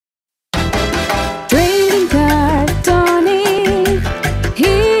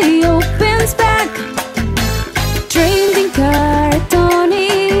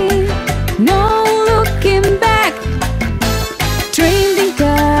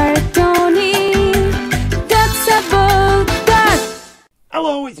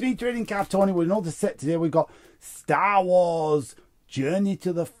Trading Card Tony with another set today. We've got Star Wars Journey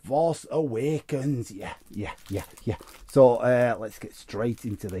to the Force Awakens. Yeah. So let's get straight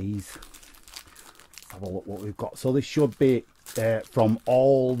into these. Let's have a look what we've got. So this should be from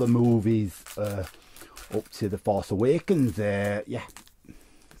all the movies up to the Force Awakens. Yeah.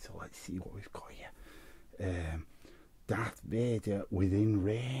 So let's see what we've got here. Darth Vader within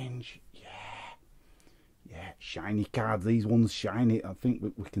range. Yeah, shiny cards. These ones shiny. I think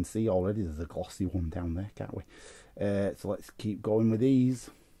we can see already there's a glossy one down there, can't we? So let's keep going with these.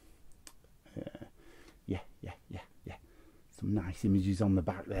 Yeah. Some nice images on the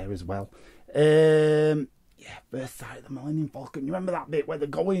back there as well. Yeah, first sight of the Millennium Falcon. You remember that bit where they're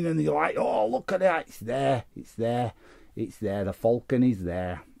going and you're like, oh, look at that. It's there. The Falcon is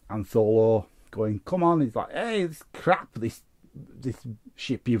there. And Solo going, come on. He's like, hey, this crap, this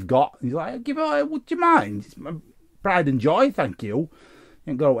ship you've got. And he's like, give it, would you mind? It's my pride and joy, thank you. You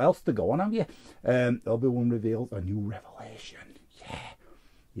ain't got what else to go on, have you? Obi-Wan reveals a new revelation.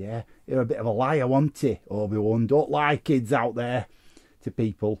 Yeah. You're a bit of a liar, wasn't he, Obi-Wan? Don't lie, kids out there, to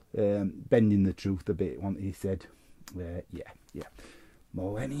people. Bending the truth a bit, wasn't he said. Yeah.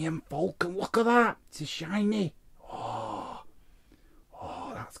 Millennium Falcon, look at that. It's a shiny. Oh,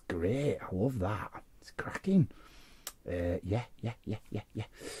 that's great. I love that. It's cracking. Yeah.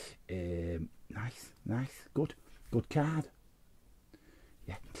 Nice. Good card.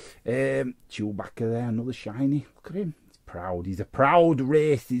 Yeah. Chewbacca there, another shiny. Look at him. He's proud. He's a proud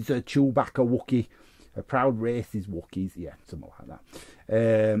race. He's a Chewbacca Wookiee. A proud race is Wookiees. Yeah, something like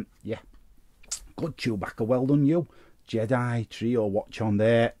that. Yeah. Good Chewbacca. Well done, you. Jedi trio watch on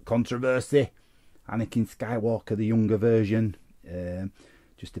there. Controversy. Anakin Skywalker, the younger version.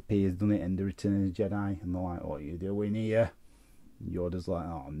 Just appears, doesn't it, in the Return of the Jedi, and they're like, what are you doing here? And Yoda's like,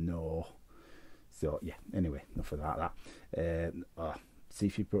 oh no. So yeah, anyway, enough of that.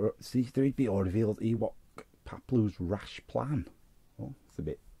 C-3PO reveals Ewok Paplu's rash plan. Oh, it's a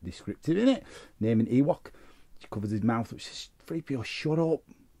bit descriptive, isn't it? Naming Ewok. He covers his mouth, which says, 3PO, shut up.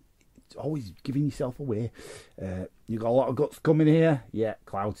 It's always giving yourself away. You got a lot of guts coming here. Yeah,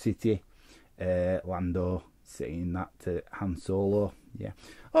 Cloud City. Lando saying that to Han Solo. Yeah.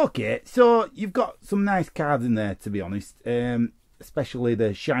 Okay, so you've got some nice cards in there, to be honest. Especially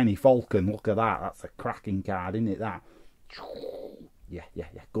the shiny Falcon. Look at that. That's a cracking card, isn't it? That. Yeah.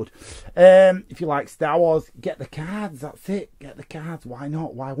 Good. If you like Star Wars, get the cards. That's it. Get the cards. Why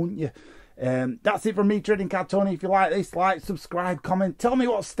not? Why wouldn't you? That's it from me, Trading Card Tony. If you like this, like, subscribe, comment. Tell me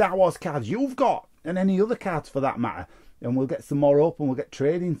what Star Wars cards you've got, and any other cards for that matter. And we'll get some more up and we'll get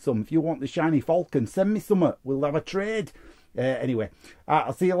trading some. If you want the shiny Falcon, send me some. We'll have a trade. Anyway,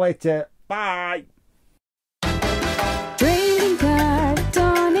 I'll see you later. Bye.